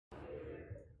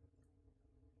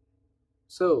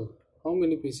So, how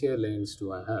many PCI lanes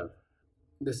do I have?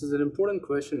 This is an important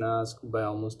question asked by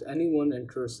almost anyone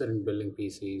interested in building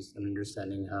PCs and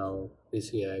understanding how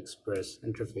PCI Express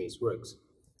interface works.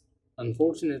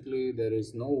 Unfortunately, there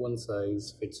is no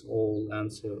one-size-fits-all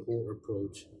answer or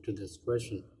approach to this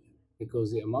question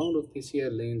because the amount of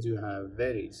PCI lanes you have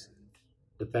varies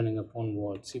depending upon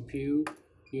what CPU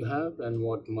you have and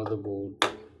what motherboard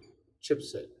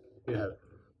chipset you have.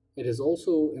 It is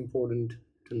also important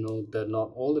to note that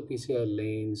not all the PCI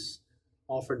lanes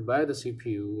offered by the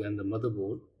CPU and the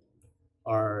motherboard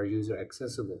are user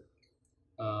accessible.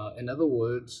 In other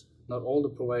words, not all the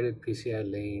provided PCI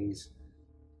lanes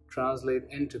translate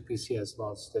into PCI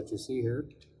slots that you see here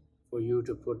for you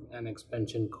to put an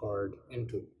expansion card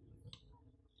into.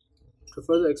 To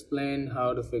further explain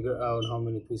how to figure out how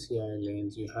many PCI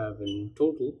lanes you have in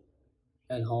total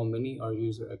and how many are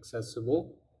user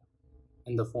accessible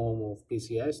in the form of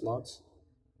PCI slots,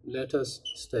 let us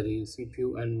study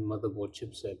CPU and motherboard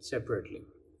chipset separately.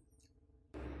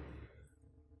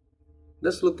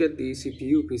 Let's look at the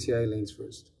CPU PCI lanes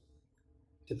first.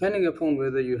 Depending upon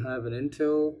whether you have an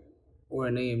Intel or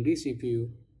an AMD CPU,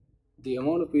 the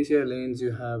amount of PCI lanes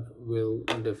you have will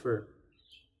differ.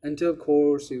 Intel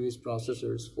Core series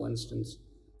processors, for instance,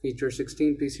 feature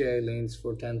 16 PCI lanes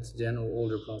for 10th gen or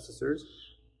older processors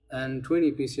and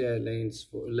 20 PCI lanes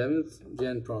for 11th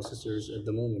gen processors at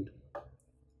the moment.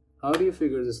 How do you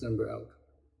figure this number out,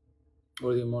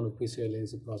 or the amount of PCI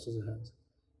lanes the processor has?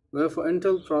 Well, for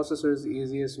Intel processors, the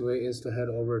easiest way is to head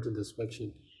over to the spec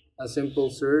sheet. A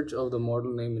simple search of the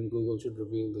model name in Google should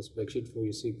reveal the spec sheet for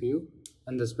your CPU,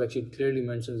 and the spec sheet clearly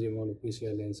mentions the amount of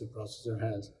PCI lanes the processor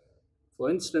has.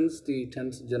 For instance, the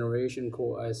 10th generation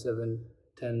Core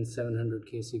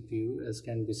i7-10700K CPU, as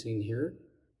can be seen here,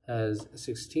 has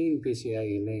 16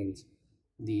 PCIe lanes.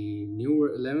 The newer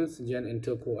 11th gen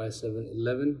Intel Core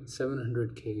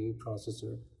i7-11700K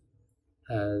processor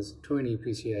has 20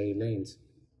 PCIe lanes.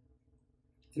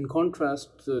 In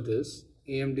contrast to this,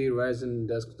 AMD Ryzen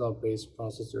desktop-based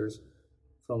processors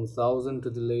from 1000 to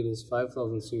the latest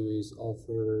 5000 series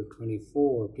offer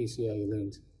 24 PCIe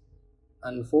lanes.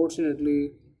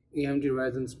 Unfortunately, AMD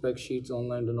Ryzen spec sheets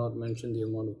online do not mention the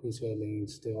amount of PCI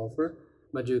lanes they offer,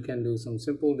 but you can do some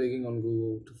simple digging on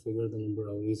Google to figure the number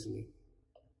out easily.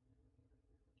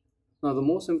 Now, the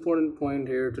most important point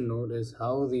here to note is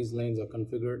how these lanes are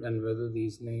configured and whether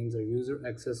these lanes are user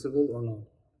accessible or not.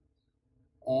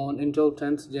 On Intel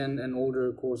 10th gen and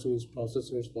older Core series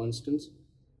processors, for instance,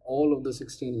 all of the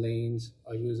 16 lanes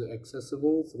are user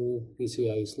accessible through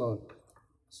PCIe slot.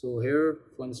 So here,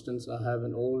 for instance, I have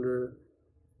an older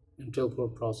Intel Core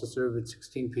processor with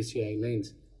 16 PCIe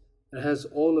lanes. It has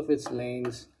all of its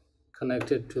lanes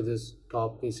connected to this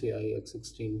top PCIe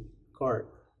X16 card.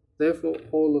 Therefore,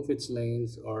 all of its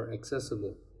lanes are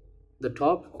accessible. The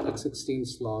top X16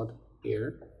 slot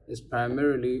here is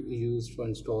primarily used for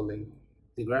installing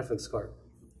the graphics card.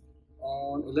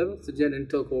 On 11th gen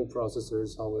Intel Core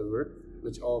processors, however,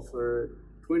 which offer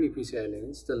 20 PCI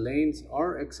lanes, the lanes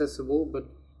are accessible but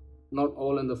not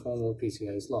all in the form of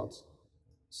PCI slots.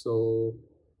 So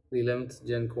the 11th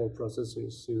gen Core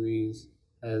processor series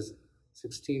has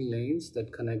 16 lanes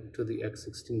that connect to the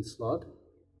X16 slot,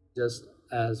 just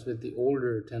as with the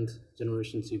older 10th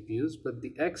generation CPUs, but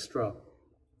the extra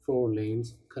 4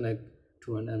 lanes connect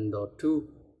to an M.2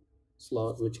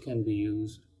 slot, which can be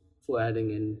used for adding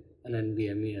in an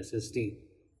NVMe SSD.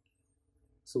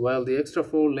 So while the extra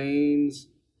 4 lanes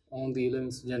on the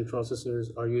 11th gen processors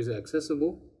are user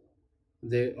accessible,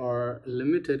 they are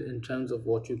limited in terms of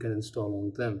what you can install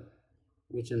on them,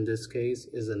 which in this case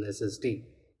is an SSD.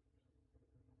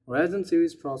 Ryzen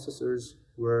series processors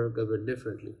work a bit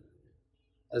differently.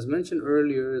 As mentioned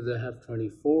earlier, they have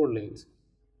 24 lanes.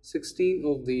 16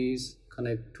 of these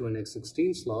connect to an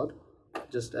X16 slot,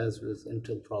 just as with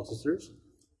Intel processors,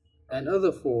 and other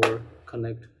 4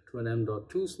 connect to an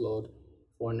M.2 slot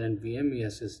for an NVMe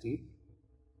SSD,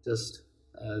 just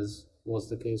as was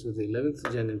the case with the 11th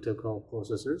gen Intel Core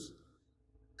processors.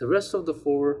 The rest of the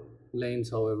 4 lanes,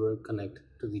 however, connect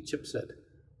to the chipset.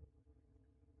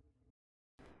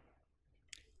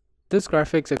 This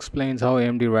graphics explains how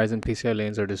AMD Ryzen PCI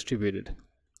lanes are distributed.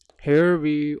 Here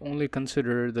we only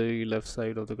consider the left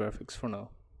side of the graphics for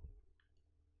now.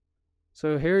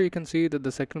 So here you can see that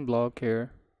the second block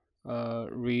here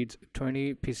reads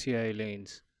 20 PCI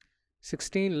lanes.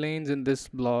 16 lanes in this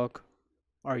block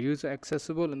are user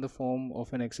accessible in the form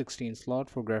of an X16 slot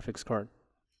for graphics card.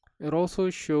 It also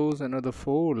shows another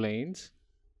 4 lanes,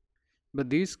 but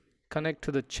these connect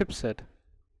to the chipset,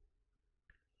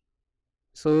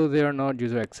 so they are not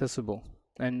user accessible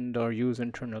and are used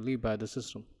internally by the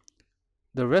system.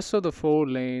 The rest of the 4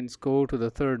 lanes go to the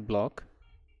third block.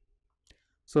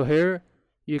 So here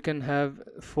you can have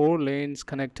 4 lanes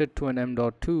connected to an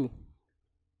M.2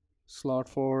 slot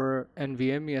for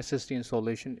NVMe SSD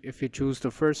installation if you choose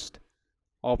the first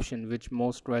option, which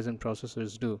most Ryzen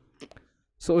processors do.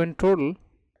 So in total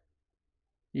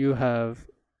you have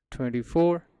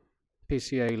 24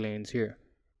 PCIe lanes here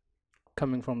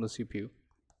coming from the CPU.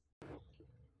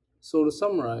 So to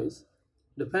summarize,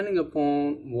 depending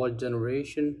upon what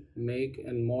generation, make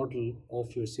and model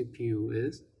of your CPU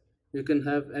is, you can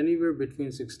have anywhere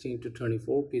between 16 to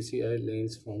 24 PCIe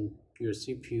lanes from your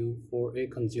CPU for a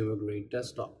consumer grade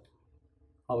desktop.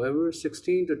 However,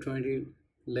 16 to 20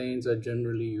 lanes are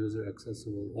generally user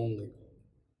accessible only.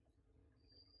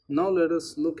 Now let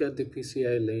us look at the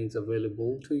PCIe lanes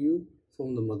available to you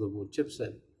from the motherboard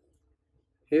chipset.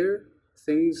 Here,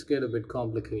 things get a bit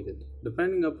complicated.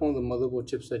 Depending upon the motherboard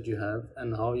chipset you have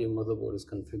and how your motherboard is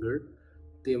configured,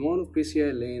 the amount of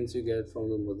PCIe lanes you get from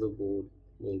the motherboard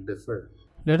will differ.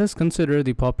 Let us consider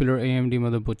the popular AMD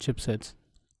motherboard chipsets.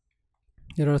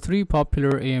 There are 3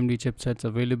 popular AMD chipsets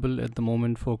available at the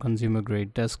moment for consumer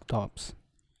grade desktops.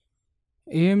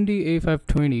 AMD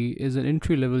A520 is an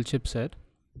entry-level chipset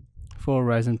for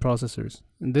Ryzen processors.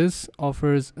 This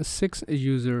offers 6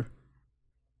 user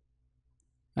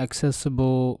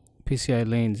accessible PCIe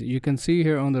lanes. You can see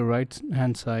here on the right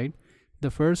hand side,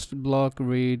 the first block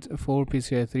reads 4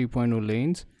 PCIe 3.0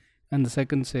 lanes and the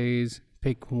second says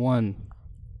pick 1.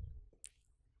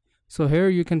 So here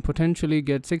you can potentially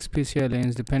get 6 PCIe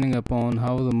lanes depending upon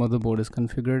how the motherboard is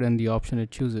configured and the option it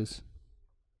chooses.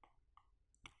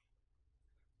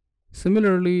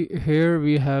 Similarly, here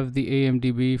we have the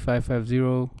Amdb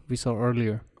 550 we saw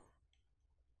earlier.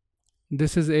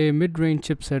 This is a mid-range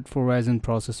chipset for Ryzen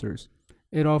processors.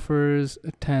 It offers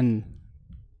 10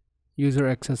 user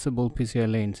accessible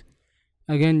PCIe lanes.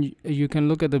 Again, you can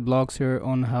look at the blocks here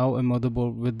on how a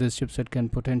motherboard with this chipset can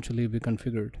potentially be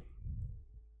configured.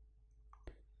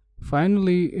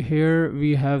 Finally, here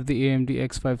we have the Amd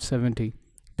X570.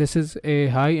 This is a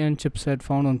high-end chipset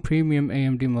found on premium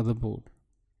AMD motherboard.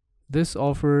 This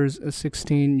offers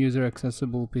 16 user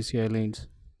accessible PCIe lanes.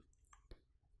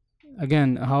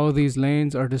 Again, how these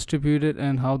lanes are distributed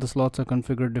and how the slots are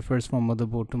configured differs from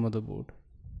motherboard to motherboard.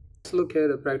 Let's look at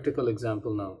a practical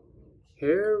example now.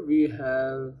 Here we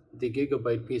have the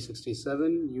Gigabyte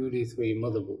P67 UD3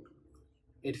 motherboard.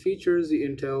 It features the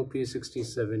Intel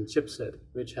P67 chipset,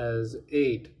 which has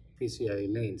 8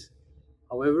 PCIe lanes.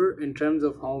 However, in terms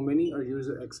of how many are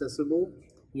user accessible,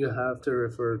 you have to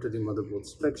refer to the motherboard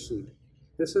spec sheet.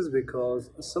 This is because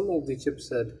some of the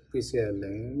chipset PCIe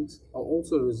lanes are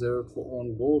also reserved for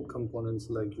onboard components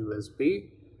like USB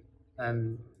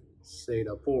and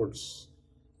SATA ports.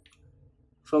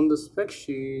 From the spec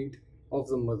sheet of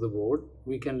the motherboard,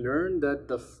 we can learn that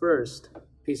the first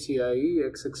PCIe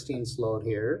X16 slot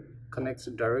here connects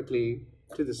directly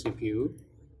to the CPU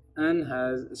and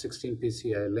has 16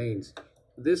 PCIe lanes.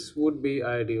 This would be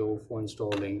ideal for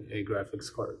installing a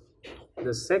graphics card.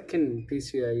 The second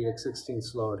PCIe X16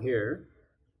 slot here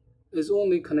is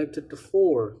only connected to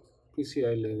 4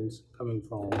 PCIe lanes coming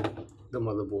from the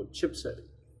motherboard chipset.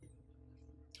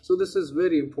 So this is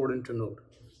very important to note.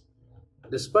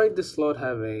 Despite this slot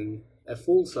having a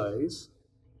full size,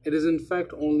 it is in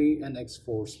fact only an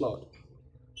X4 slot.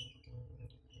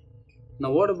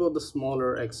 Now what about the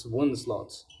smaller X1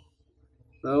 slots?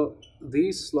 Well,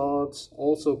 these slots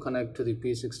also connect to the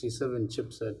P67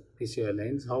 chipset PCIe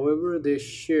lanes. However, they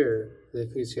share the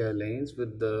PCIe lanes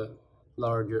with the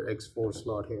larger X4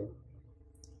 slot here.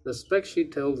 The spec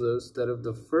sheet tells us that if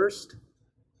the first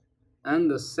and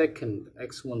the second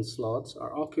X1 slots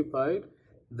are occupied,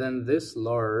 then this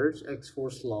large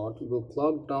X4 slot will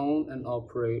clock down and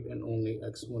operate in only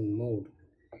X1 mode.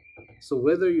 So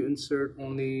whether you insert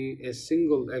only a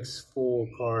single X4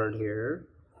 card here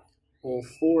or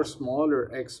 4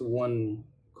 smaller X1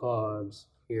 cards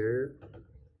here,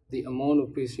 the amount of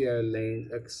PCIe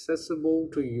lanes accessible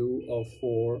to you are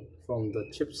 4 from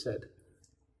the chipset.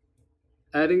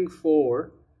 Adding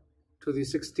 4 to the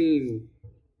 16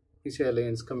 PCIe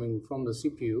lanes coming from the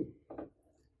CPU,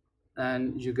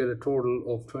 and you get a total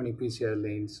of 20 PCIe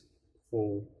lanes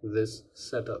for this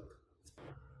setup.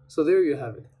 So there you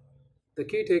have it. The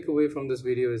key takeaway from this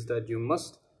video is that you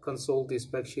must consult the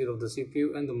spec sheet of the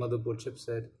CPU and the motherboard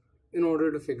chipset in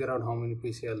order to figure out how many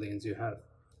PCIe lanes you have.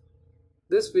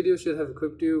 This video should have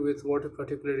equipped you with what to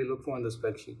particularly look for in the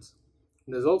spec sheets.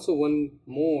 There's also one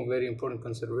more very important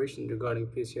consideration regarding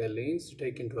PCIe lanes to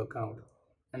take into account,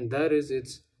 and that is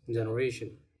its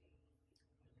generation.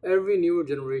 Every newer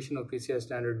generation of PCI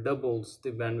standard doubles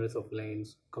the bandwidth of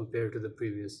lanes compared to the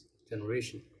previous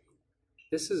generation.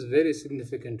 This is very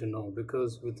significant to know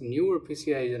because with newer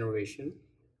PCIe generation,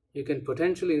 you can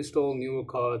potentially install newer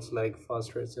cards like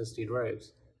faster SSD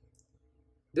drives.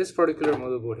 This particular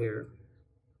motherboard here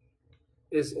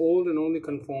is old and only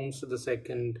conforms to the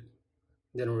second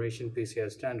generation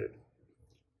PCIe standard.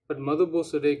 But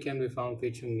motherboards today can be found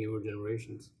featuring newer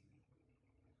generations.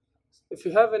 If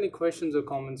you have any questions or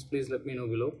comments, please let me know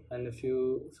below. And if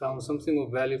you found something of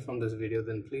value from this video,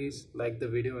 then please like the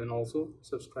video and also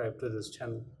subscribe to this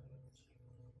channel.